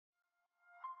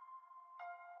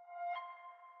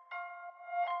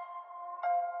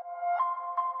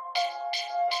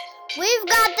We've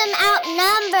got them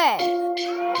outnumbered.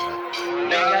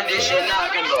 Nigga, this shit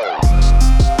not gonna go.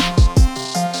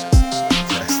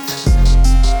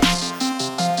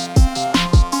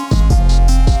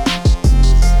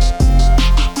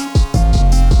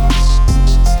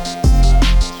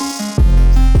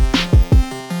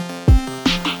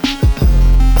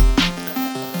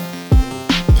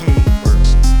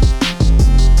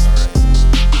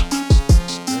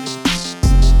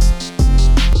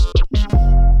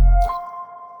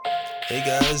 Hey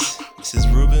guys, this is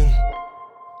Ruben,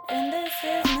 And this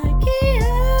is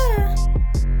Nakia.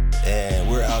 and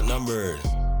we're Outnumbered,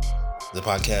 the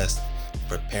podcast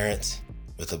for parents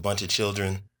with a bunch of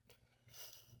children,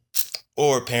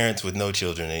 or parents with no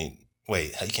children.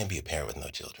 Wait, you can't be a parent with no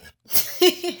children.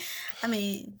 I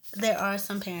mean, there are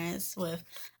some parents with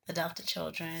adopted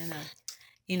children,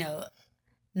 or,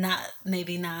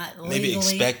 maybe not legally. Maybe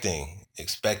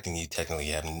expecting you technically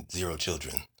having 0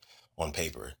 children on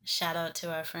paper. Shout out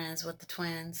to our friends with the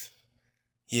twins.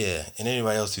 Yeah, and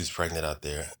anybody else who's pregnant out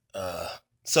there.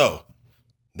 So,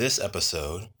 this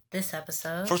episode,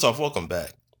 first off, welcome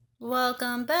back.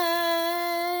 Welcome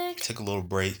back. Took a little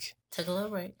break. A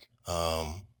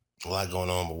lot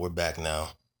going on, but we're back now.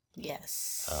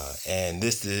 Yes. And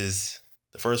this is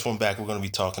the first one back. We're going to be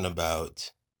talking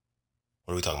about,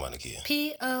 what are we talking about, Nakia?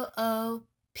 P-O-O-P.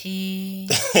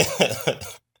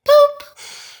 Poop.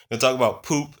 We're going to talk about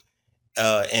poop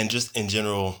and just in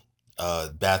general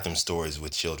bathroom stories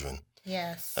with children.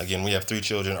 Yes. Again, we have 3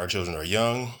 children. Our children are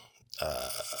young,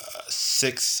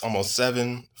 6, almost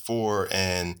 7, 4,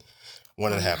 and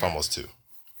 1.5, almost 2.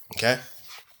 Okay?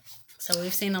 So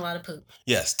we've seen a lot of poop.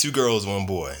 Yes, 2 girls, 1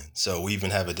 boy. So we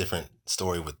even have a different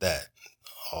story with that.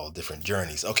 All different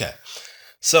journeys. Okay.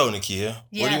 So, Nakia,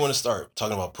 where do you want to start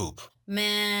talking about poop?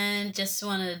 Man, just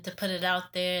wanted to put it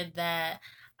out there that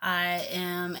I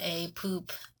am a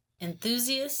poop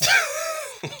enthusiast.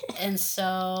 And so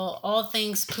all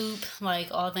things poop, like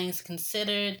all things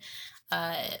considered,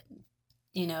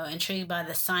 intrigued by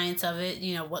the science of it,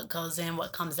 what goes in,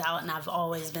 what comes out. And I've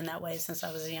always been that way since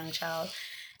I was a young child.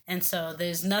 And so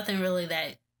there's nothing really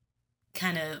that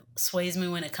kind of sways me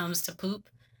when it comes to poop.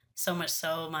 So much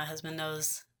so my husband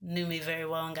knew me very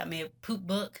well and got me a poop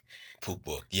book. Poop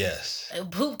book, yes. A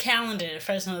poop calendar. The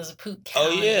first one was a poop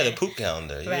calendar. Oh, yeah, the poop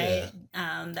calendar, right?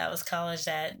 Yeah. That was college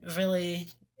that really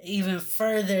even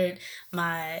furthered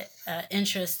my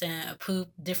interest in poop,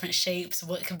 different shapes,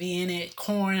 what could be in it,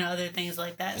 corn, other things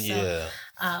like that. So,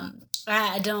 yeah.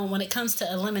 I don't, when it comes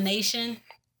to elimination,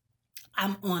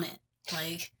 I'm on it.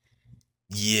 Like,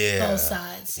 yeah. both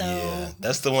sides. So, yeah.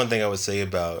 That's the one thing I would say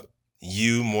about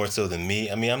you more so than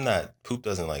me. I mean, poop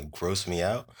doesn't like gross me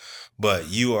out, but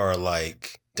you are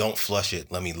like, don't flush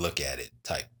it, let me look at it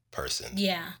type person.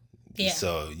 Yeah. Yeah.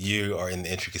 So you are in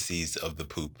the intricacies of the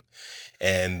poop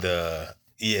and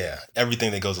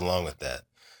everything that goes along with that.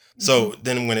 So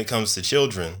then when it comes to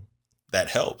children, that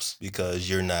helps because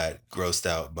you're not grossed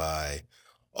out by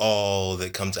all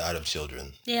that comes out of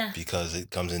children. Yeah. Because it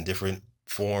comes in different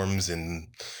forms and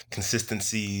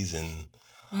consistencies and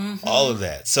all of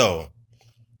that. So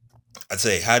I'd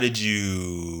say, how did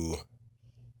you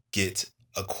get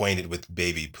acquainted with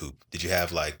baby poop? Did you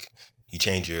have you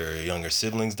change your younger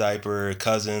siblings' diaper,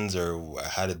 cousins, or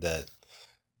how did that?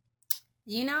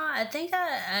 I think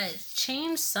I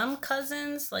changed some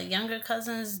cousins, like younger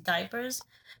cousins' diapers,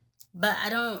 but I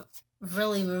don't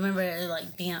really remember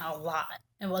it being a lot.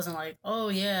 It wasn't like, oh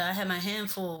yeah, I had my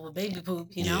handful with baby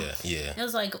poop, Yeah. It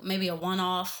was like maybe a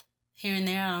one-off here and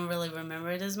there. I don't really remember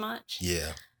it as much.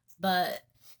 Yeah. But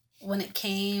when it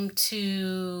came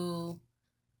to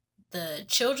the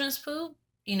children's poop,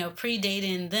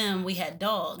 predating them, we had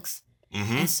dogs.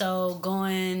 Mm-hmm. And so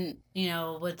going,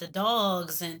 with the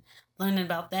dogs and learning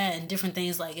about that and different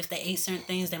things, like if they ate certain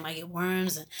things, they might get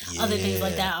worms and other things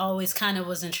like that. I always kind of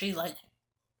was intrigued, like,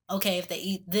 okay, if they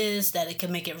eat this, that it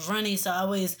can make it runny. So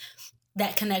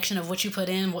that connection of what you put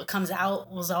in, what comes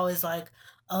out was always like,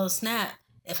 oh snap,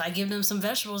 if I give them some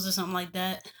vegetables or something like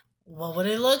that, what would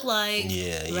it look like?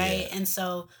 Yeah, right? yeah. And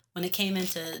so when it came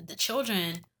into the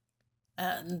children,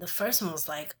 the first one was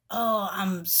like, oh,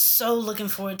 I'm so looking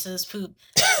forward to this poop,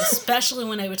 especially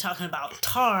when they were talking about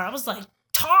tar. I was like,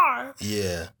 tar?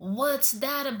 Yeah. What's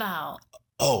that about?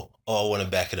 Oh, I want to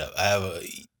back it up. I have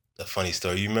a funny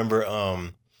story. You remember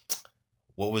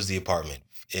what was the apartment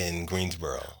in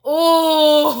Greensboro?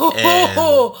 Oh, and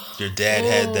your dad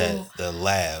had the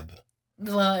lab.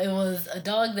 Well, it was a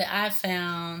dog that I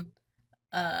found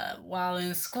while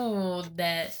in school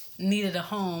that needed a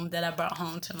home that I brought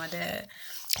home to my dad.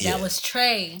 That was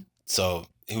Trey. So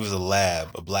he was a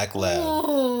black lab.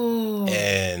 Ooh.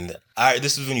 And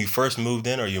this is when you first moved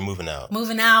in, or you're moving out?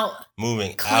 Moving out.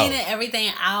 Moving Cleaning out.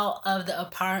 everything out of the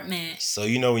apartment. So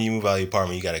when you move out of your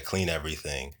apartment, you got to clean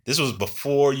everything. This was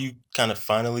before you kind of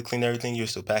finally cleaned everything? You were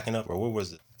still packing up, or what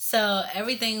was it? So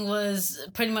everything was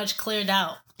pretty much cleared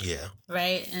out. Yeah.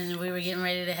 Right? And we were getting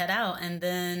ready to head out. And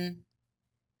then,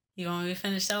 you want me to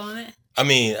finish telling it? I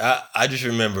mean, I just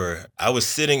remember I was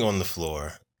sitting on the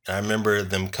floor, and I remember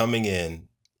them coming in,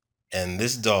 and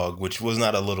this dog, which was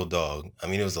not a little dog, I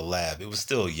mean, it was a lab. It was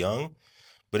still young,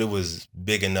 but it was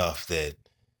big enough that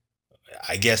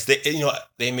I guess they had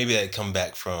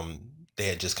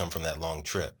just come from that long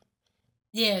trip.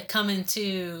 Yeah, coming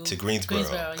to Greensboro.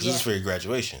 Because this was for your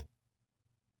graduation.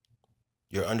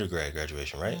 Your undergrad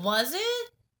graduation, right? Was it?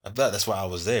 I thought that's why I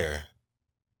was there.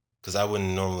 Because I wouldn't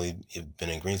normally have been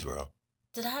in Greensboro.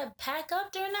 Did I pack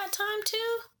up during that time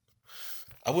too?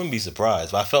 I wouldn't be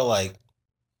surprised, but I felt like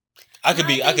I could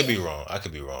be wrong. I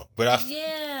could be wrong. But I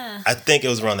think it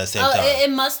was around that same time.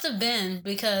 It must have been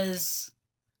because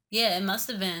it must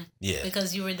have been. Yeah.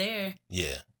 Because you were there.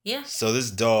 Yeah. Yeah. So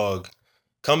this dog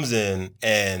comes in,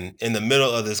 and in the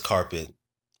middle of this carpet,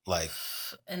 like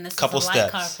and this couple is a light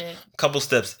steps, carpet. Couple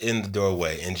steps in the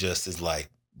doorway, and just is like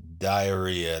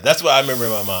diarrhea. That's what I remember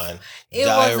in my mind. It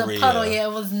diarrhea. Was a puddle. Yeah,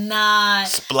 it was not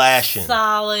splashing.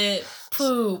 Solid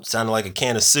poop. Sounded like a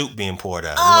can of soup being poured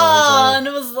out. Oh, and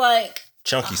it was like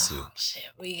chunky soup. Shit,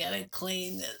 we gotta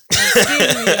clean this.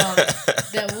 Excuse me, y'all.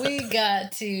 That we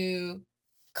got to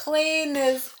clean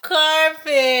this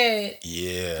carpet.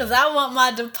 Yeah. Because I want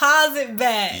my deposit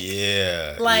back.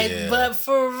 Yeah. But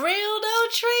for real though,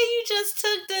 Trey, you just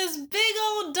took this big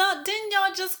old dump. Didn't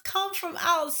y'all just come from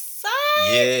outside?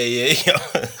 Yeah.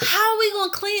 How are we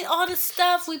gonna clean all the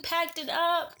stuff? We packed it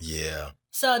up. Yeah.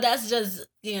 So that's just,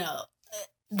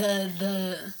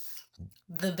 the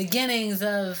beginnings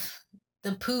of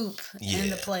the poop in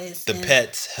the place. The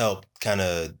pets help kind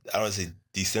of, I don't want to say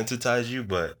desensitize you,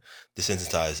 but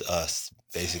desensitize us,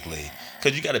 basically.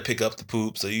 Because you got to pick up the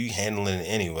poop, so you handling it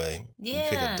anyway. Yeah. You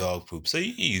pick up dog poop, so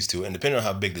you're used to it. And depending on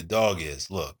how big the dog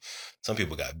is, look, some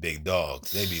people got big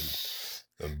dogs. They be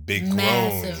big grown.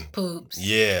 Massive poops.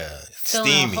 Yeah.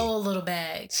 Filling Steamy. a whole little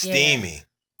bag. Steamy. Yeah.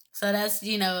 So that's,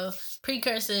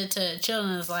 precursor to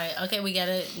children is like, okay, we got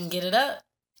to get it up.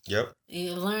 Yep.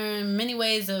 You learn many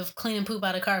ways of cleaning poop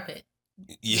out of carpet.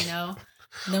 Yeah.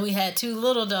 And then we had two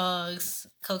little dogs,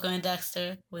 Coco and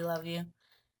Dexter. We love you.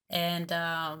 And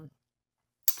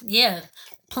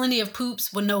plenty of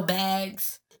poops with no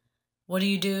bags. What do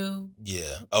you do?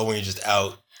 Yeah. Oh, when you're just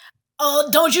out. Oh,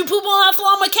 don't you poop on that floor?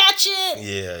 I'm gonna catch it.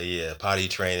 Yeah. Potty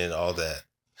training, all that.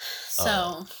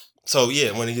 So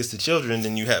when it gets to children,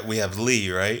 then we have Lee,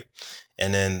 right?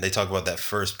 And then they talk about that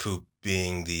first poop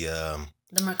being the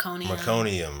meconium.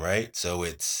 Meconium, right? So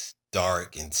it's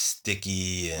dark and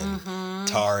sticky and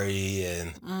tarry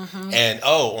and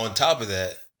on top of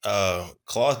that,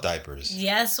 cloth diapers.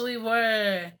 Yes, we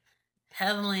were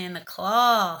heavily in the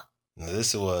cloth.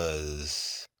 This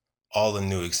was all a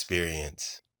new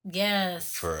experience.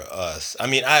 Yes. For us. I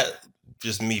mean,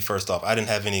 first off, I didn't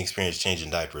have any experience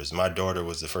changing diapers. My daughter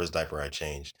was the first diaper I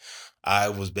changed. I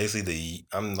was basically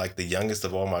I'm like the youngest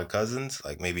of all my cousins,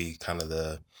 like maybe kind of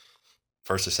the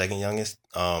first or second youngest.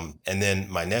 And then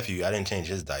my nephew, I didn't change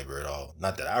his diaper at all.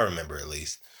 Not that I remember, at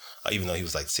least, even though he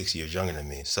was like 6 years younger than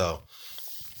me. So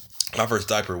my first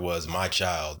diaper was my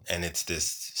child, and it's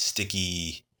this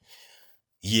sticky,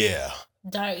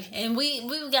 dark. And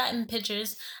we've gotten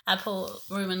pictures. I pulled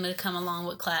Ruben to come along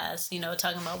with class,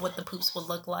 talking about what the poops would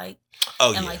look like.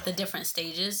 Like the different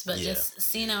stages. But just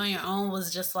seeing it on your own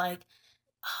was just like,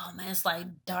 oh man, it's like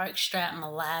dark strap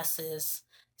molasses,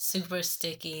 super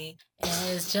sticky. And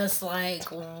it's just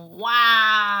like,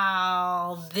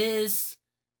 wow, this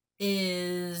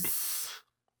is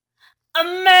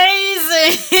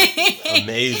amazing.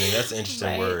 Amazing. That's an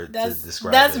interesting word to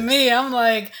describe. That's me. I'm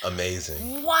like,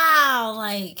 amazing. Wow.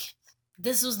 Like,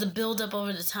 this was the buildup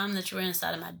over the time that you were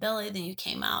inside of my belly. Then you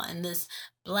came out, and this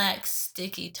black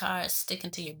sticky tar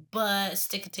sticking to your butt,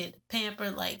 sticking to the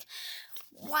pamper. Like,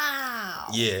 wow.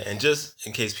 Yeah. And just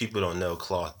in case people don't know,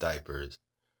 cloth diapers.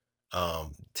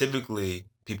 Typically,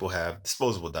 people have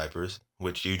disposable diapers,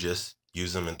 which you just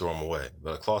use them and throw them away.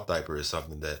 But a cloth diaper is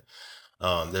something that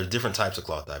there are different types of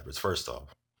cloth diapers, first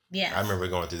off. Yeah. I remember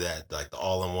going through that, like the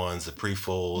all-in-ones, the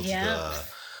pre-folds, the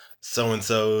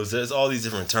so-and-sos. There's all these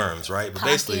different terms, right? But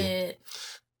basically,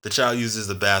 the child uses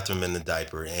the bathroom in the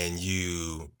diaper, and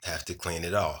you have to clean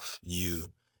it off.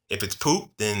 If it's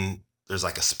poop, then there's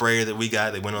like a sprayer that we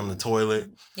got that went on the toilet.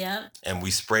 Yep. And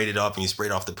we sprayed it off, and you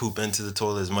sprayed off the poop into the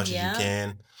toilet as much as you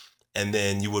can. And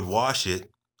then you would wash it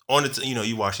on its,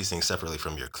 you wash these things separately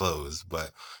from your clothes,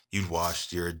 but you'd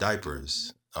wash your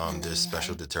diapers. And then There's you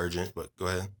special have- detergent, but go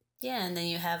ahead. Yeah, and then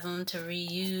you have them to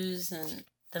reuse, and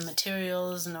the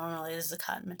materials normally is the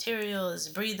cotton material, is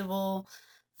breathable,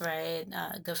 right?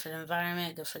 Good for the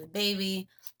environment, good for the baby.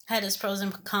 Had its pros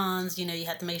and cons. You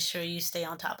have to make sure you stay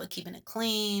on top of keeping it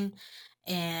clean.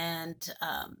 And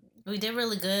we did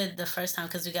really good the first time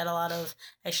because we got a lot of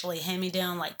actually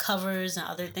hand-me-down like covers and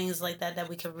other things like that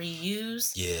we could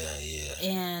reuse. Yeah.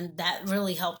 And that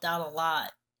really helped out a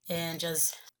lot. And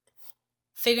just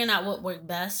figuring out what worked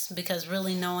best, because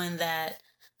really knowing that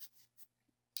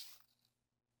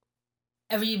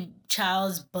every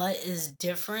child's butt is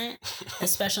different,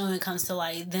 especially when it comes to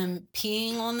like them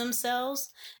peeing on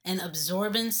themselves and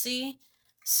absorbency.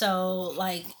 So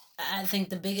like I think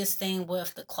the biggest thing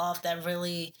with the cloth that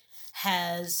really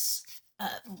has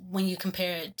when you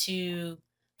compare it to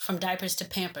from diapers to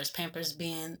Pampers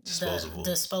being Disposable. the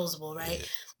disposable, right?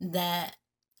 Yeah. That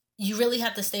you really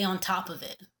have to stay on top of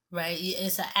it, right?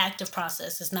 It's an active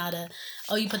process. It's not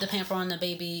you put the pamper on the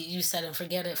baby, you set and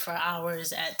forget it for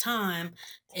hours at a time.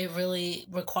 It really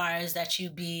requires that you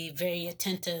be very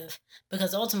attentive,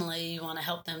 because ultimately you want to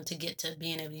help them to get to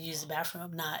being able to use the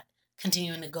bathroom, not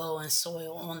continuing to go and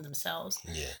soil on themselves.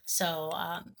 Yeah. So it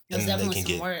And was they definitely can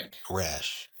some get work.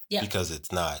 rash. Yeah. Because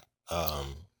it's not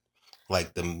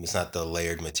it's not the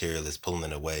layered material that's pulling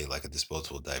it away like a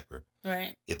disposable diaper.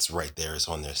 Right. It's right there. It's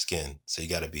on their skin. So you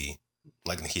got to be,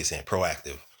 like Nakia saying,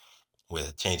 proactive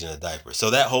with changing the diaper.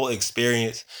 So that whole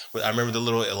experience, I remember the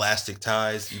little elastic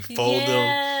ties. You fold them.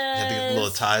 You have to get the little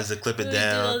ties to clip it We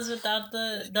down.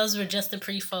 did those were just the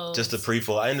pre-folds. Just the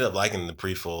pre-fold. I ended up liking the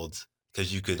pre-folds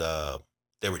because you could,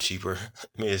 they were cheaper.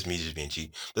 Maybe it's me just being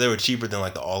cheap. But they were cheaper than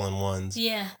like the all-in-ones.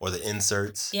 Yeah. Or the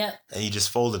inserts. Yep. And you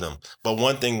just folded them. But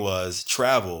one thing was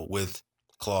travel with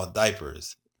cloth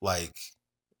diapers. Like,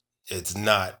 it's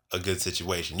not a good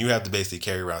situation. You have to basically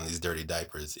carry around these dirty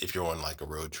diapers if you're on like a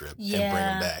road trip and bring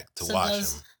them back to wash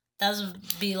them. Those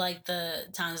would be like the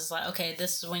times it's like, okay,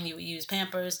 this is when you would use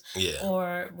Pampers. Yeah.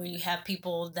 Or when you have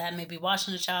people that may be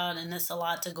watching the child, and it's a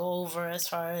lot to go over as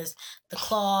far as the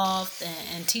cloth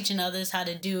and teaching others how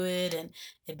to do it, and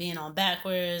it being on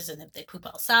backwards, and if they poop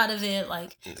outside of it,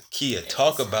 like. Kia,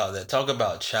 talk about that. Talk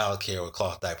about childcare with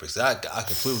cloth diapers. I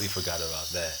completely forgot about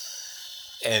that.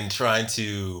 And trying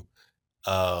to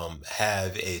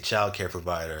have a childcare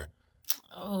provider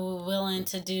Willing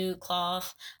to do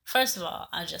cloth. First of all,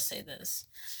 I'll just say this.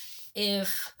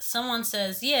 If someone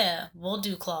says, yeah, we'll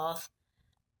do cloth,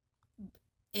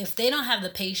 if they don't have the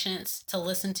patience to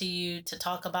listen to you, to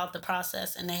talk about the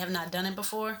process, and they have not done it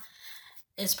before,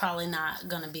 it's probably not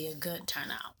going to be a good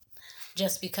turnout.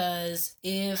 Just because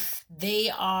if they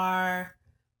are,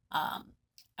 I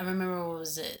remember, what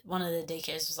was it? One of the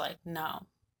daycares was like, no,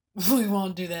 we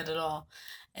won't do that at all.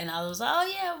 And I was like, oh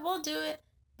yeah, we'll do it.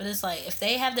 But it's like, if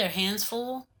they have their hands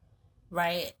full,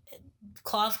 right,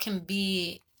 cloth can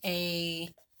be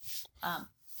it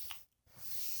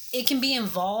can be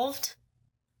involved.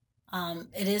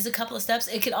 It is a couple of steps.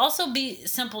 It could also be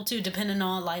simple too, depending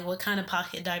on like what kind of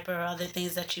pocket diaper or other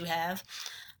things that you have.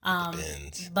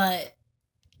 Depends. But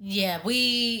yeah,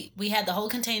 we had the whole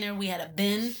container. We had a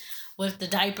bin with the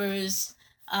diapers.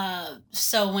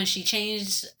 So when she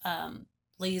changed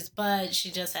Lee's butt, she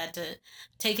just had to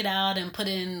take it out and put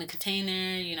it in the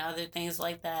container, other things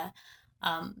like that.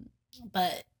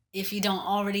 But if you don't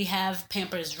already have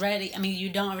Pampers ready, you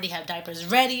don't already have diapers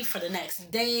ready for the next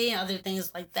day, other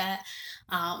things like that,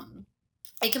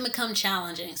 it can become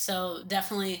challenging. So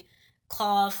definitely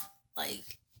cloth,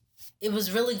 like, it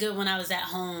was really good when I was at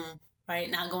home, right?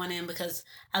 Not going in, because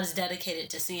I was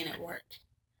dedicated to seeing it work.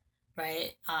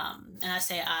 Right. And I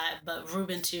say but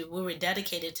Ruben too, we were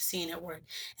dedicated to seeing it work.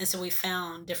 And so we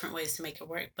found different ways to make it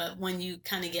work. But when you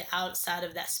kind of get outside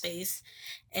of that space,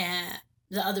 and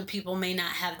the other people may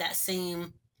not have that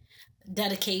same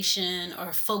dedication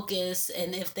or focus,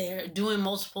 and if they're doing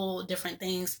multiple different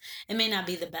things, it may not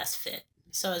be the best fit.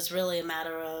 So it's really a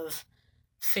matter of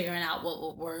figuring out what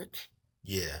would work.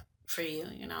 Yeah. For you,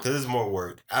 Because it's more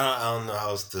work. I don't know how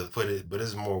else to put it, but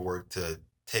it's more work to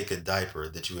take a diaper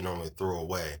that you would normally throw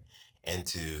away and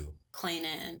to clean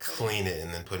it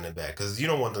and then putting it back, because you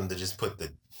don't want them to just put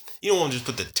the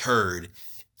turd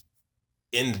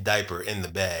in the diaper in the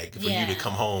bag for you to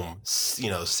come home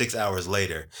 6 hours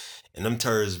later and them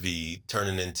turds be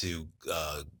turning into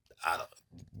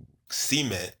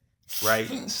cement,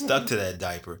 right? Stuck to that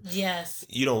diaper. Yes.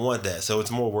 You don't want that. So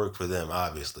it's more work for them,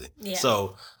 obviously. Yeah.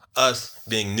 So us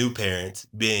being new parents,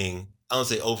 being, I don't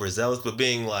say overzealous, but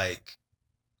being like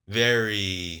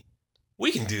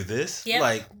we can do this. Yep.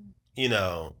 Like,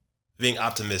 being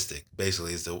optimistic,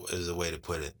 basically, is the way to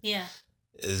put it. Yeah.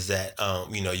 Is that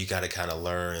you got to kind of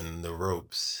learn the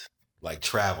ropes, like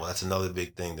travel. That's another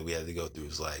big thing that we had to go through.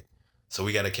 Is like, so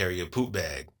we got to carry a poop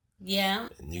bag. Yeah.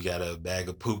 And you got a bag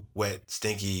of poop, wet,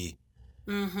 stinky,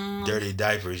 Mm-hmm. dirty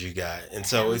diapers you got, and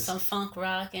so Having it's some funk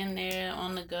rock in there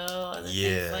on the go. Other yeah,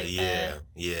 things like yeah, that.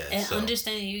 yeah. And So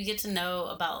understanding, you get to know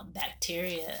about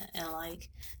bacteria, and like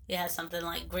you have something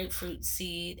like grapefruit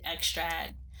seed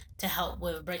extract to help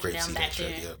with breaking down grapeseed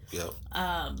extract. bacteria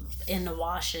Yep. in the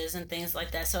washes and things like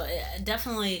that. So it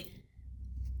definitely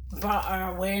brought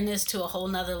our awareness to a whole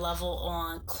nother level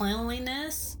on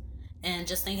cleanliness. And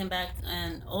just thinking back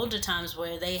in older times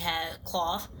where they had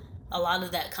cloth, a lot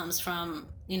of that comes from,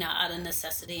 out of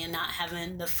necessity and not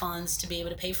having the funds to be able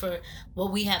to pay for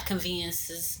what we have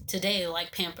conveniences today,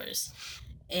 like Pampers.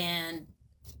 And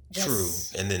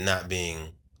just, True, and then not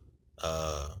being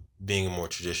a more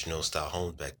traditional style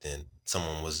home back then.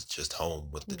 Someone was just home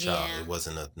with the child. Yeah. It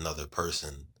wasn't another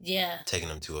person yeah. taking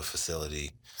them to a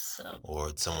facility So,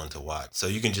 or someone to watch. So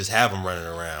you can just have them running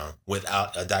around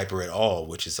without a diaper at all,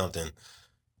 which is something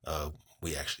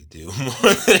we actually do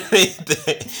more than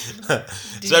anything,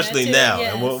 especially too, now.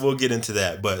 yes. And we'll get into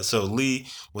that. But so Lee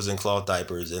was in cloth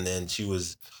diapers, and then she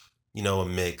was, a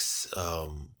mix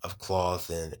of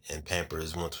cloth and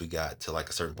Pampers once we got to like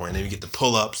a certain point. And then we get the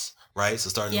pull-ups, right? So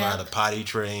starting to learn how to potty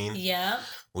train. Yep.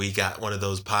 We got one of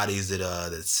those potties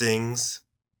that sings.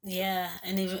 Yeah.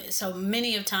 And even so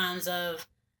many of times of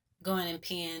going and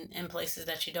peeing in places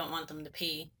that you don't want them to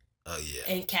pee. Oh yeah.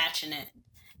 And catching it.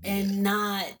 And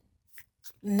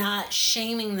not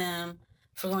shaming them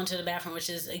for going to the bathroom, which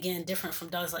is again different from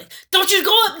dogs. Like, don't you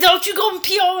go and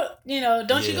pee on,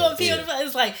 don't you go and pee on the floor.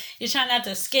 It's like you're trying not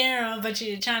to scare them, but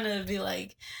you're trying to be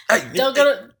like, hey, don't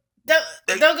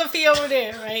go pee over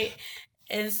there, right?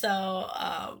 And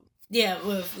so,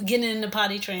 with getting into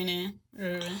potty training.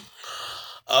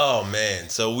 Oh man,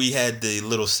 so we had the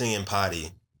little singing potty.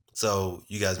 So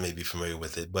you guys may be familiar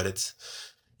with it, but it's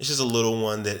just a little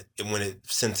one that when it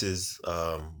senses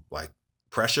like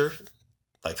pressure,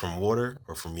 like from water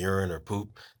or from urine or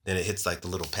poop, then it hits like the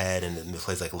little pad and it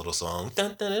plays like a little song.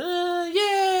 Dun, dun, dun, dun,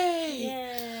 yay!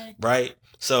 Yeah. Right?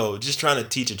 So just trying to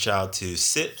teach a child to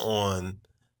sit on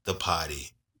the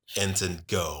potty and to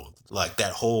go. Like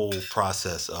that whole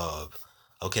process of,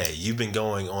 okay, you've been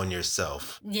going on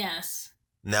yourself. Yes.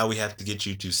 Now we have to get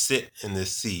you to sit in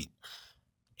this seat,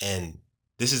 and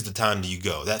this is the time that you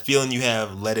go. That feeling you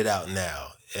have, let it out now.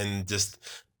 And just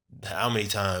how many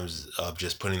times of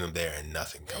just putting them there and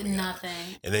nothing coming out.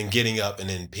 And then getting up and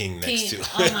then peeing next to it.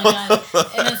 Oh my God.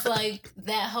 And it's like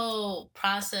that whole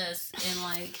process and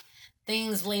like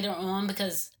things later on,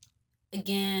 because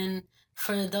again,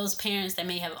 for those parents that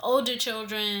may have older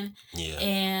children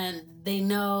and they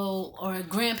know, or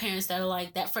grandparents that are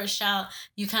like that first child,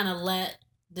 you kind of let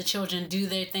the children do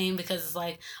their thing because it's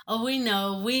like, oh, we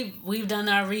know we've done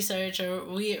our research, or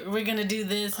we're gonna do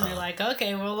this, and they're like,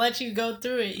 okay, we'll let you go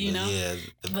through it, Yeah.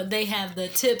 But they have the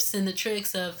tips and the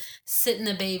tricks of sitting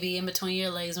the baby in between your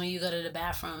legs when you go to the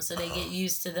bathroom, so they get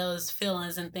used to those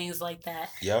feelings and things like that.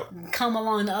 Yep. Come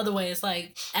along the other way. It's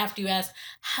like after you ask,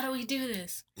 how do we do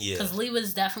this? Yeah. Because Lee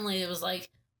was definitely, it was like,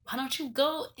 why don't you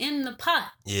go in the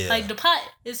pot? Yeah. Like the pot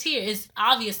is here. It's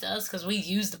obvious to us because we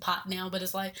use the pot now, but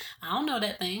it's like, I don't know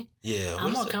that thing. Yeah.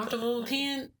 I'm more comfortable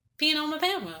peeing on my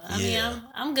pamper. I mean,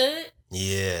 I'm good.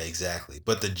 Yeah, exactly.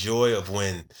 But the joy of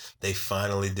when they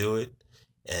finally do it,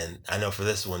 and I know for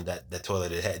this one that toilet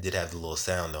did have the little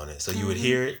sound on it, so you would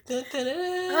hear it. I was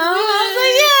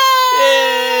like,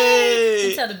 yay!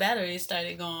 Until the battery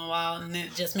started going wild and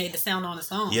it just made the sound on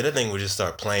its own. Yeah, that thing would just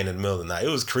start playing in the middle of the night. It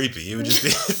was creepy. It would just be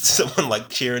someone like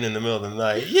cheering in the middle of the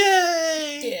night.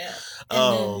 Yay! Yeah.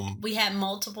 And then we had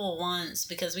multiple ones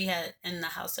because we had in the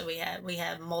house that we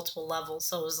had multiple levels.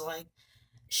 So it was like,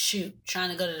 shoot, trying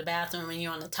to go to the bathroom and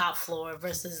you're on the top floor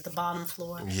versus the bottom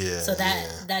floor. Yeah. So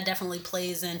that definitely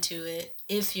plays into it.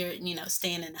 If you're,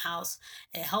 staying in the house,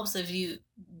 it helps if you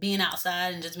being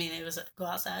outside and just being able to go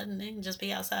outside and then just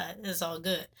be outside. It's all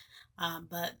good.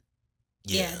 But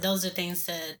those are things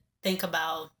to think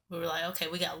about. We were like, okay,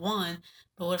 we got one,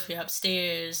 but what if you're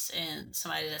upstairs and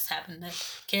somebody just happened to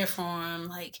care for them?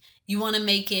 Like, you want to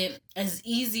make it as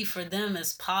easy for them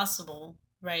as possible,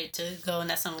 right, to go. And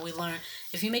that's something we learned.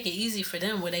 If you make it easy for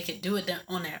them where they could do it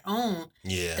on their own,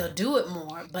 they'll do it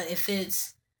more. But if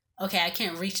it's, okay, I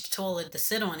can't reach the toilet to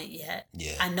sit on it yet.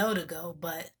 Yeah. I know to go,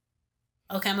 but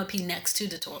okay, I'm going to pee next to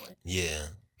the toilet. Yeah.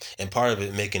 And part of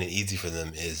it, making it easy for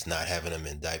them, is not having them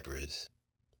in diapers.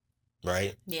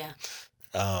 Right? Yeah.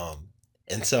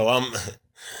 And so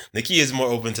Nakia is more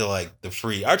open to like the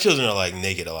free. Our children are like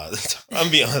naked a lot of the time.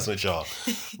 I'm being honest with y'all.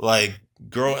 Like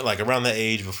growing like around that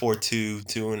age before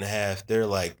 2.5, they're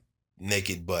like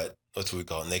naked butt. What's what we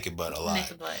call it? Naked butt a lot.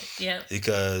 Naked butt. Yep.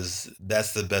 Because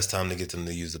that's the best time to get them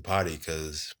to use the potty.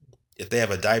 Because if they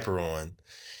have a diaper on,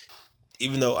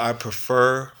 even though I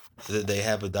prefer that they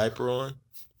have a diaper on,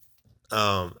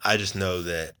 I just know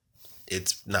that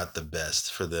it's not the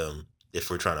best for them if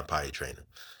we're trying to potty train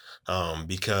them.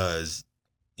 Because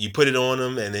you put it on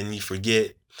them and then you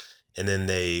forget, and then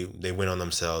they went on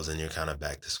themselves and you're kind of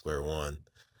back to square one.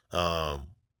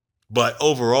 But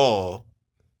overall,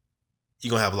 you're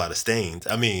going to have a lot of stains.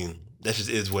 I mean, that just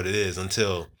is what it is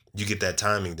until you get that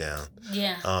timing down.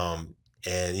 Yeah.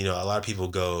 And, you know, a lot of people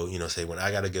go, you know, say, when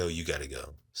I got to go, you got to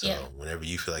go. So Yeah. whenever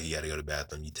you feel like you got to go to the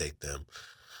bathroom, you take them.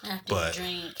 After you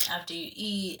drink, after you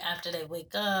eat, after they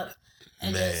wake up,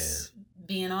 and just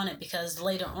being on it. Because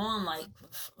later on, like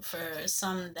for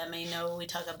some that may know, we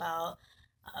talk about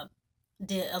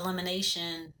the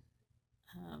elimination.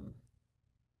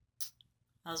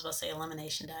 I was about to say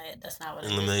elimination diet. That's not what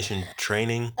it is. Elimination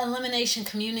training. Elimination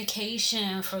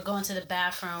communication for going to the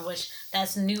bathroom, which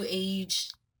that's new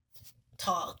age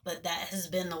talk, but that has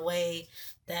been the way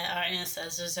that our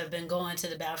ancestors have been going to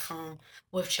the bathroom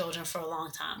with children for a long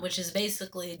time, which is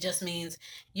basically just means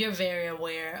you're very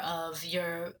aware of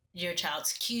your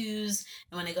child's cues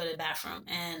and when they go to the bathroom.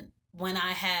 And when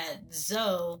I had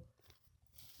Zoe,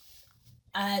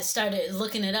 I started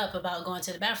looking it up about going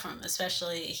to the bathroom,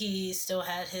 especially he still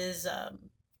had his,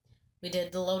 we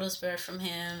did the lotus birth from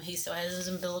him. He still has his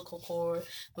umbilical cord.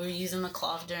 We were using the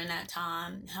cloth during that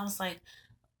time. I was like,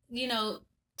 you know,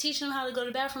 teaching him how to go to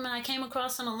the bathroom, and I came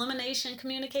across some elimination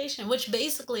communication, which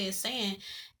basically is saying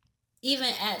even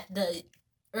at the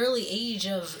early age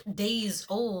of days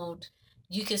old,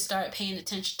 you can start paying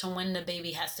attention to when the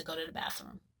baby has to go to the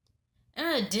bathroom. And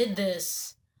I did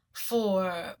this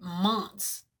for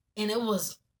months, and it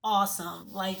was awesome.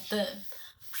 Like the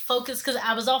focus, because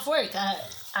I was off work,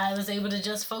 I was able to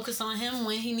just focus on him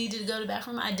when he needed to go to the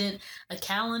bathroom. I did a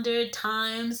calendar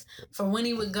times for when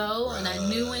he would go, and I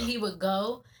knew when he would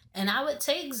go. And I would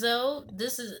take Zoe,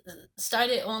 this is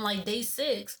started on like day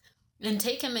 6, and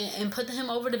take him and put him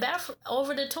over the bathroom,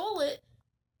 over the toilet,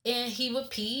 and he would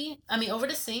pee. I mean, over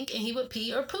the sink, and he would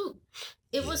pee or poop.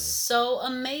 It was so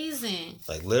amazing.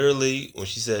 Like literally, when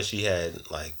she said she had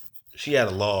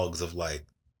logs of like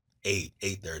 8,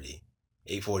 8:30,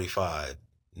 8:45,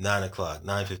 9 o'clock,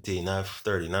 9:15,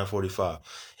 9:30, 9:45,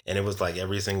 and it was like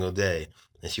every single day,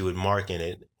 and she would mark in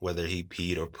it whether he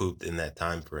peed or pooped in that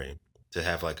time frame to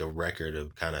have like a record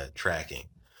of kind of tracking.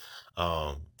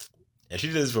 And she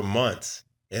did this for months,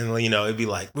 and you know it'd be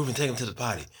like, Ruben, take him to the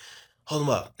potty, hold him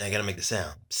up, I gotta make the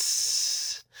sound.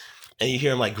 Psst. And you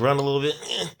hear him like grunt a little bit,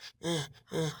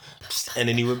 and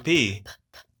then he would pee,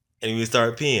 and he would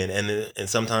start peeing, and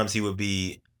sometimes he would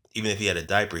be, even if he had a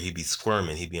diaper, he'd be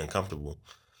squirming, he'd be uncomfortable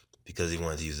because he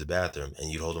wanted to use the bathroom,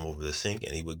 and you'd hold him over the sink,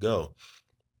 and he would go.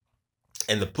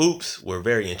 And the poops were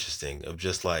very interesting, of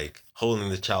just like holding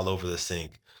the child over the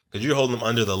sink, because you're holding them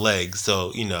under the legs,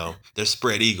 so you know they're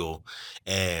spread eagle,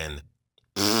 and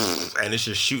it's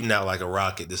just shooting out like a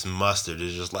rocket. This mustard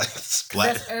is just like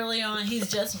splat. That's early on. He's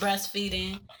just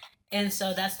breastfeeding. And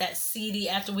so that's that seedy,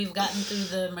 after we've gotten through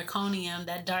the meconium,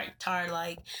 that dark tar,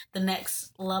 like the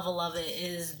next level of it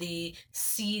is the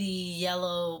seedy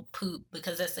yellow poop,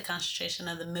 because that's the concentration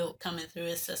of the milk coming through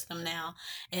his system now.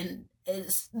 And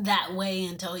it's that way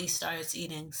until he starts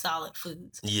eating solid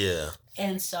foods. Yeah.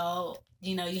 And so,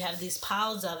 you know, you have these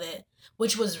piles of it,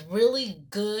 which was really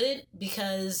good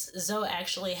because Zoe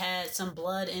actually had some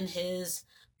blood in his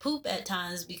poop at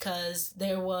times, because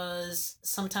there was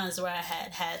sometimes where I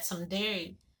had some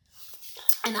dairy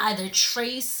and either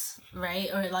trace, right,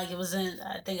 or like it was in,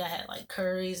 I think I had like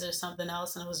curries or something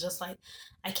else, and it was just like,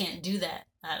 I can't do that.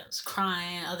 I was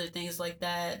crying, other things like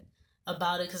that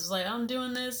about it, because it's like, I'm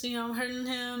doing this, you know, I'm hurting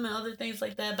him and other things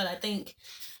like that. But I think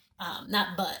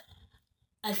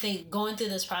I think going through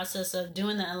this process of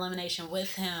doing the elimination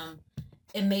with him,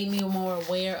 it made me more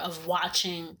aware of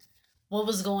watching what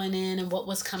was going in and what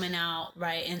was coming out,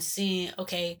 right? And seeing,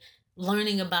 okay,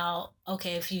 learning about,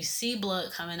 okay, if you see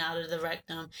blood coming out of the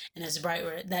rectum and it's bright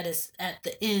red, that is at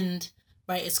the end,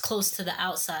 right? It's close to the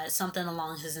outside. Something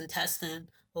along his intestine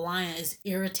line is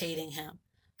irritating him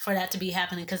for that to be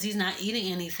happening, because he's not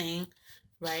eating anything,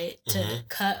 right, to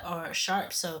cut or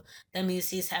sharp. So that means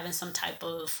he's having some type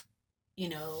of, you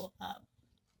know,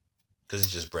 because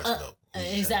it's just breast milk.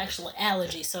 Exactly,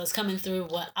 allergy. So it's coming through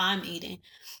what I'm eating.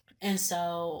 And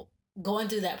so going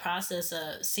through that process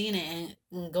of seeing it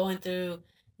and going through,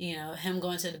 him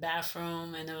going to the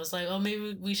bathroom, and it was like, oh,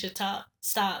 maybe we should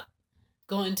stop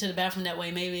going to the bathroom that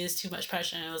way. Maybe it's too much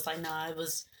pressure. And it was like, no, it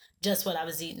was just what I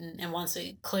was eating. And once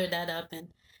we cleared that up and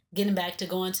getting back to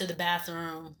going to the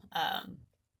bathroom,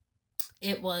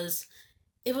 it was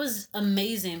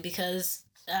amazing, because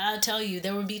I tell you,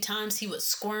 there would be times he would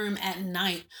squirm at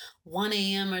night, 1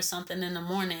 a.m. or something in the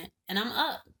morning, and I'm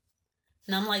up.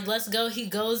 And I'm like, let's go. He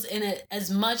goes in it. As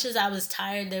much as I was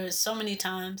tired, there was so many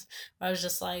times where I was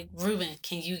just like, Ruben,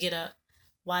 can you get up?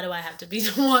 Why do I have to be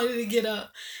the one to get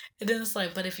up? And then it's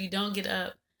like, but if you don't get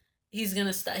up, he's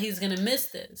gonna stop. He's gonna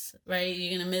miss this, right?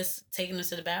 You're gonna miss taking him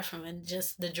to the bathroom, and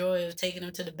just the joy of taking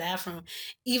him to the bathroom.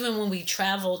 Even when we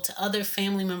traveled to other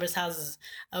family members' houses,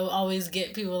 I would always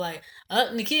get people like,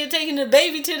 "Oh, Nakia taking the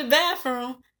baby to the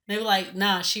bathroom." They were like,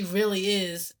 "Nah, she really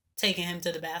is taking him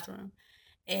to the bathroom."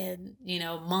 And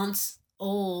months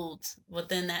old,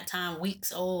 within that time,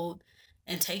 weeks old,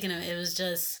 and taking him,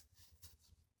 it's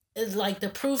like the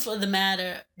proof of the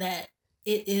matter that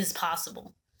it is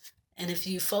possible. And if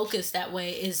you focus that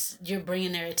way, you're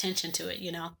bringing their attention to it,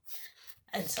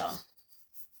 and so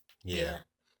Yeah.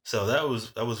 So that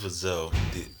was with Zoe.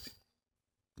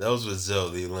 That was with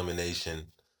Zoe, the elimination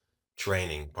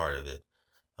training part of it.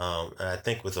 And I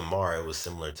think with Amara, it was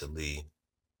similar to Lee.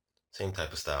 Same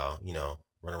type of style,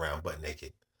 run around butt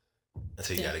naked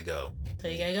until you gotta go. So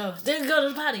you gotta go. Then go to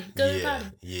the potty. Go to the potty.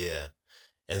 Yeah.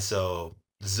 And so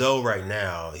Zoe right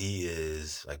now, he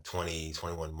is like 20,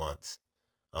 21 months.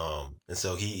 And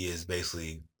so he is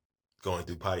basically going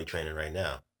through potty training right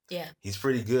now. Yeah. He's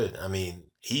pretty good. I mean,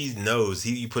 he knows,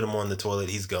 you put him on the toilet,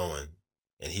 he's going.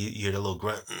 And you hear the little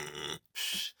grunt.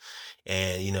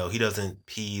 And, he doesn't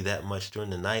pee that much during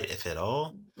the night, if at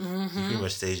all. Mm-hmm. He pretty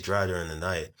much stays dry during the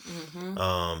night.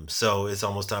 Mm-hmm. So it's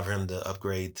almost time for him to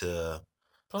upgrade to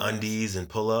undies and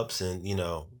pull-ups. And,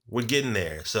 we're getting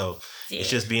there. So it's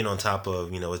just being on top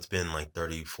of, it's been like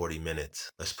 30, 40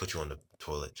 minutes. Let's put you on the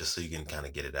toilet just so you can kind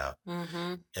of get it out.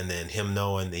 Mm-hmm. And then him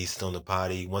knowing that he's still in the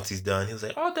potty. Once he's done, he'll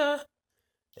say, all done.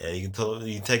 And you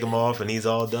can take him off and he's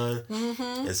all done.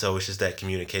 Mm-hmm. And so it's just that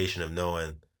communication of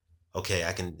knowing, okay,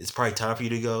 it's probably time for you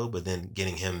to go, but then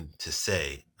getting him to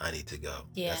say, I need to go.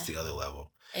 Yeah. That's the other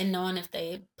level. And knowing if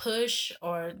they push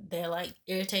or they're like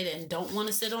irritated and don't want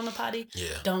to sit on the potty,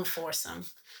 don't force them.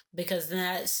 Because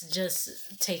that's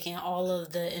just taking all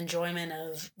of the enjoyment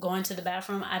of going to the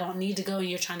bathroom. I don't need to go and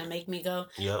you're trying to make me go,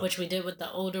 which we did with the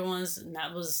older ones. And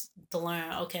that was to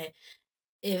learn, okay,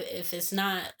 if it's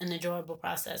not an enjoyable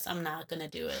process, I'm not going to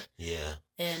do it. Yeah.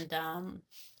 And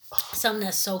something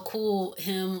that's so cool,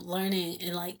 him learning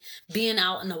and like being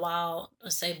out in the wild,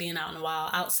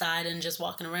 outside and just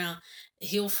walking around,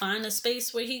 he'll find a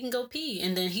space where he can go pee,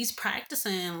 and then he's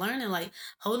practicing and learning, like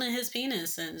holding his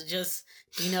penis and just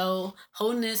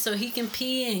holding it so he can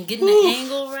pee and getting the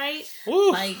angle right.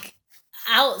 Like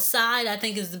outside, I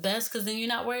think is the best, because then you're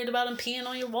not worried about him peeing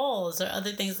on your walls or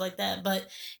other things like that. But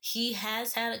he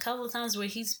has had a couple of times where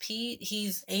he's peed,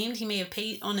 he's aimed, he may have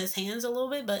peed on his hands a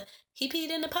little bit, but he peed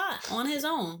in the pot on his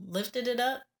own, lifted it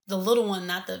up, the little one,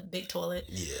 not the big toilet.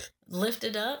 Yeah.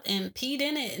 Lifted up and peed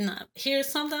in it. And I hear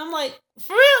something, I'm like,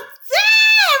 for real?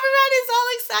 Yeah, everybody's all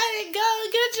excited. Go.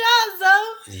 Good job,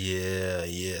 Zoe.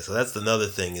 Yeah. So that's another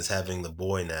thing, is having the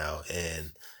boy now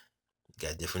and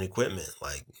got different equipment.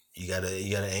 Like you gotta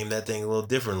aim that thing a little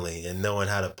differently, and knowing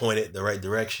how to point it the right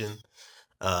direction.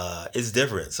 It's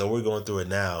different. So we're going through it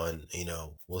now, and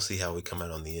we'll see how we come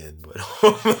out on the end. But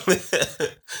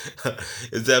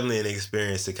it's definitely an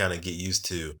experience to kind of get used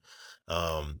to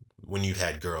when you've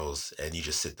had girls and you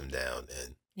just sit them down.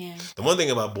 And the one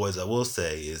thing about boys I will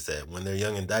say is that when they're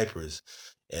young in diapers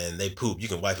and they poop, you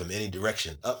can wipe them any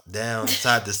direction, up, down,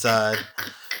 side to side.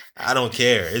 I don't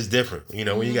care. It's different.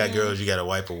 When you got girls, you got to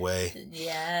wipe away.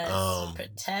 Yes.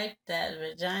 Protect that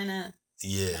vagina.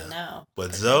 Yeah. No.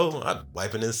 But Zoe, I'm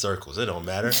wiping in circles. It don't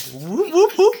matter. Whoop,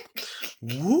 whoop, whoop.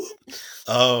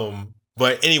 Whoop.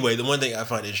 But anyway, the one thing I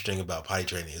find interesting about potty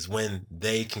training is when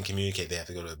they can communicate, they have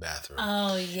to go to the bathroom.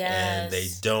 Oh, yes. And they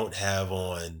don't have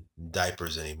on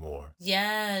diapers anymore.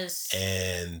 Yes.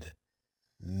 And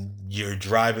you're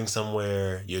driving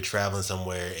somewhere, you're traveling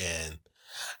somewhere, and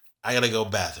I gotta go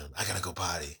bathroom. I gotta go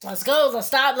potty. Let's go. Let's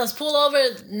stop. Let's pull over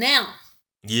now.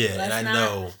 Yeah, and I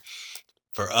know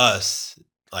for us,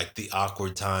 like the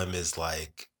awkward time is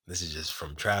like, this is just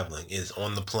from traveling, is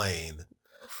on the plane,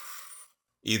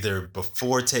 either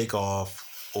before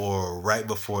takeoff or right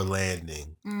before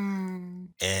landing.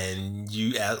 And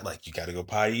you act like you gotta go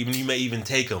potty. You may even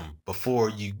take them before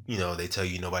they tell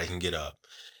you nobody can get up.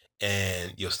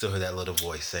 And you'll still hear that little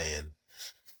voice saying,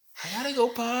 I gotta go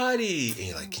potty. And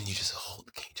you're like, can you just hold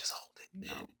it?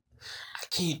 No.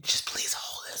 Can you just please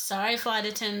hold it? sorry, flight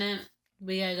attendant,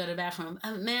 we gotta go to the bathroom.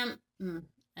 Ma'am,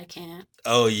 I can't.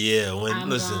 Oh yeah, when I'm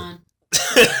listen. gone.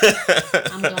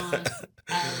 I'm gone.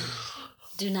 I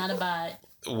do not abide.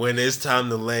 When it's time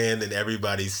to land and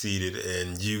everybody's seated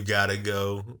and you gotta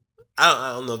go,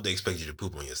 I don't know if they expect you to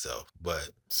poop on yourself, but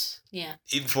Yeah.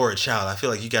 even for a child, I feel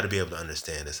like you got to be able to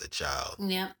understand as a child.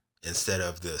 Yep. Instead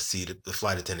of the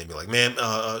flight attendant be like, "Ma'am,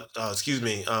 excuse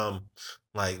me,"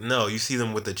 like no, you see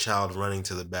them with the child running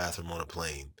to the bathroom on a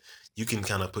plane. You can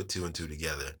kind of put two and two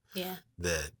together. Yeah.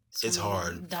 That it's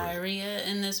hard. Diarrhea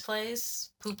in this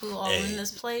place, poo poo all in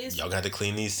this place. Y'all got to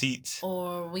clean these seats.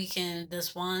 Or we can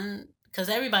this one because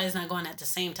everybody's not going at the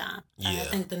same time. Yeah. I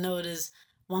think the note is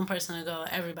one person to go.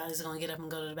 Everybody's going to get up and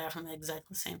go to the bathroom at exactly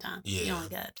the same time. Yeah. You only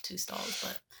got 2 stalls,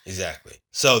 but exactly.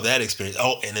 So that experience.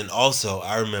 Oh, and then also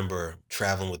I remember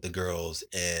traveling with the girls,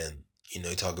 and you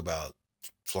talk about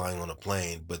flying on a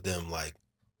plane, but them like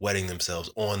wetting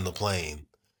themselves on the plane,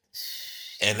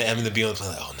 and having to be on the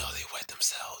plane like, oh no, they wet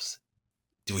themselves.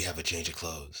 Do we have a change of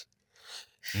clothes?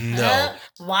 No.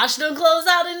 Wash them clothes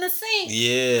out in the sink.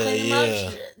 Yeah, Clean yeah. them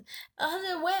up. Oh,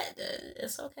 they're wet.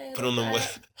 It's okay. Put on them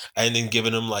wet. And then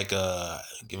giving them like a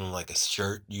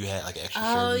shirt you had, like an extra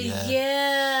shirt you had.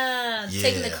 Yeah.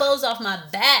 Taking the clothes off my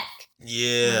back.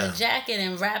 Yeah. With a jacket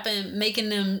and making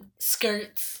them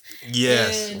skirts.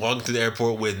 Yes. Walking through the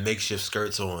airport with makeshift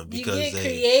skirts on because you get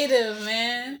creative,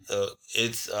 man.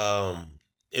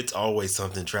 It's always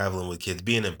something traveling with kids,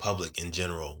 being in public in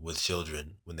general with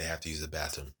children when they have to use the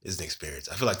bathroom is an experience.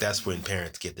 I feel like that's when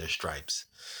parents get their stripes.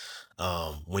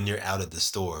 When you're out at the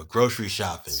store, grocery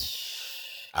shopping.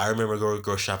 I remember going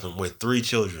grocery shopping with 3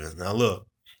 children. Now look,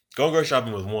 going grocery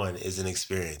shopping with 1 is an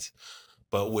experience.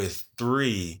 But with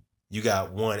 3, you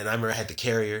got 1. And I remember I had the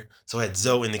carrier. So I had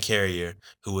Zoe in the carrier,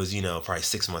 who was, probably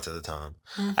 6 months at the time.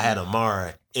 Mm-hmm. I had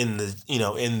Amara in the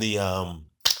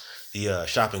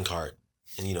shopping cart.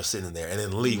 And, sitting there. And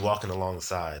then Lee walking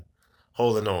alongside,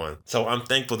 holding on. So I'm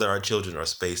thankful that our children are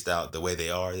spaced out the way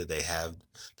they are, that they have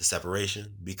the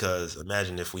separation. Because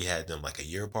imagine if we had them like a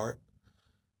year apart.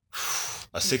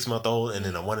 A 6-month-old and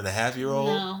then a 1.5-year-old.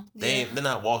 No. They're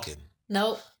not walking.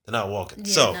 Nope. They're not walking.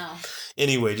 Yeah, so, no.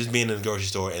 Anyway, just being in the grocery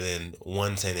store and then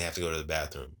 1 saying they have to go to the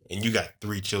bathroom. And you got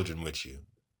 3 children with you.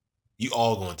 You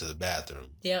all going to the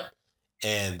bathroom. Yep.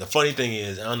 And the funny thing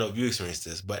is, I don't know if you experienced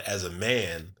this, but as a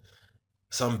man,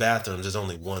 some bathrooms, there's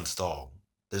only 1 stall.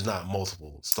 There's not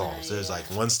multiple stalls. There's like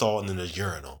 1 stall and then there's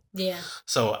urinal. Yeah.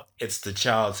 So it's the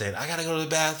child saying, I got to go to the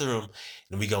bathroom.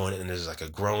 And we go in and there's like a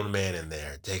grown man in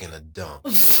there taking a dump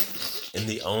in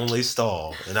the only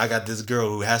stall. And I got this girl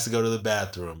who has to go to the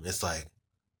bathroom. It's like,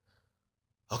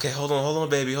 okay, hold on,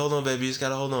 baby. Hold on, baby. You just got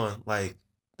to hold on. Like,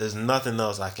 there's nothing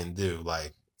else I can do.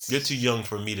 Like, you're too young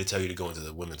for me to tell you to go into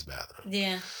the women's bathroom.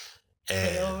 Yeah. And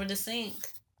put it over the sink.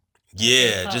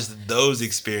 Yeah, just those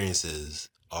experiences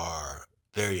are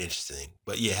very interesting.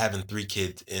 But yeah, having 3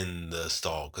 kids in the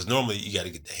stall, because normally you got to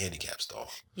get the handicap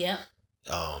stall. Yep.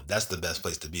 That's the best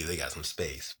place to be. They got some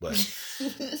space. But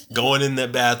going in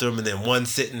that bathroom and then 1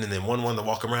 sitting and then one wanting to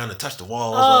walk around and touch the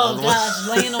walls. Oh gosh,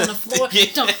 laying on the floor.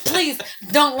 Yeah. Please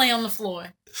don't lay on the floor.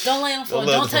 Don't lay on the floor.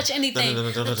 Don't touch anything.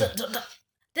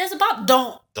 There's a bottle.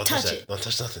 Don't touch it. Don't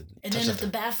touch nothing. And then if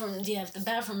the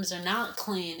bathrooms are not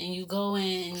clean and you go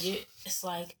in and it's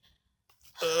like,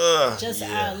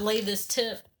 I lay this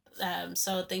tip. I'm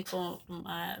so thankful for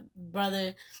my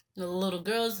brother, the little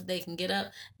girls, they can get up.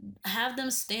 Have them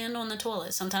stand on the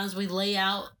toilet. Sometimes we lay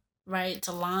out, right,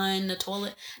 to line the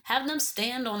toilet. Have them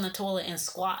stand on the toilet and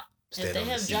squat. If they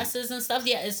have dresses and stuff,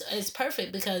 yeah, it's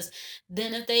perfect because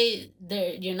then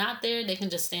if you're not there, they can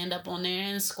just stand up on there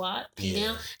and squat, pee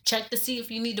down, check to see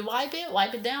if you need to wipe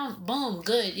it down, boom,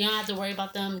 good. You don't have to worry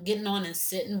about them getting on and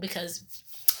sitting because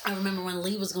I remember when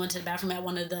Lee was going to the bathroom at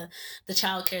one of the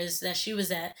child cares that she was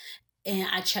at, and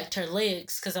I checked her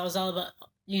legs because I was all about,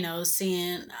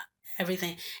 seeing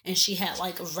everything, and she had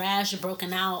like a rash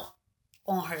broken out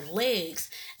on her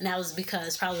legs, and that was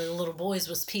because probably the little boys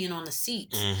was peeing on the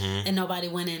seats, and nobody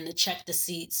went in to check the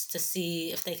seats to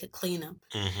see if they could clean them.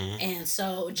 And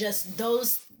so just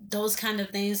those kind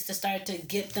of things to start to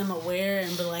get them aware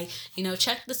and be like,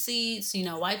 check the seats,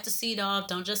 wipe the seat off,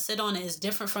 don't just sit on it. It's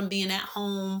different from being at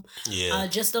home.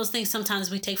 Just those things sometimes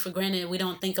we take for granted. We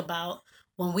don't think about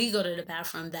when we go to the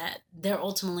bathroom that they're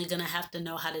ultimately going to have to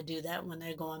know how to do that when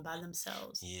they're going by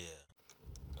themselves.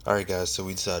 All right, guys, so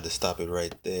we decided to stop it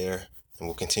right there, and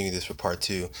we'll continue this for part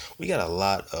 2. We got a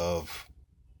lot of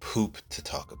poop to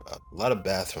talk about, a lot of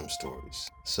bathroom stories.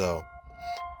 So,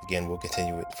 again, we'll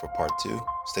continue it for part 2.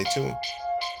 Stay tuned.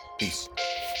 Peace.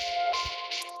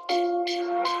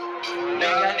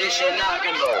 Nigga, this shit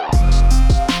knocking, bro.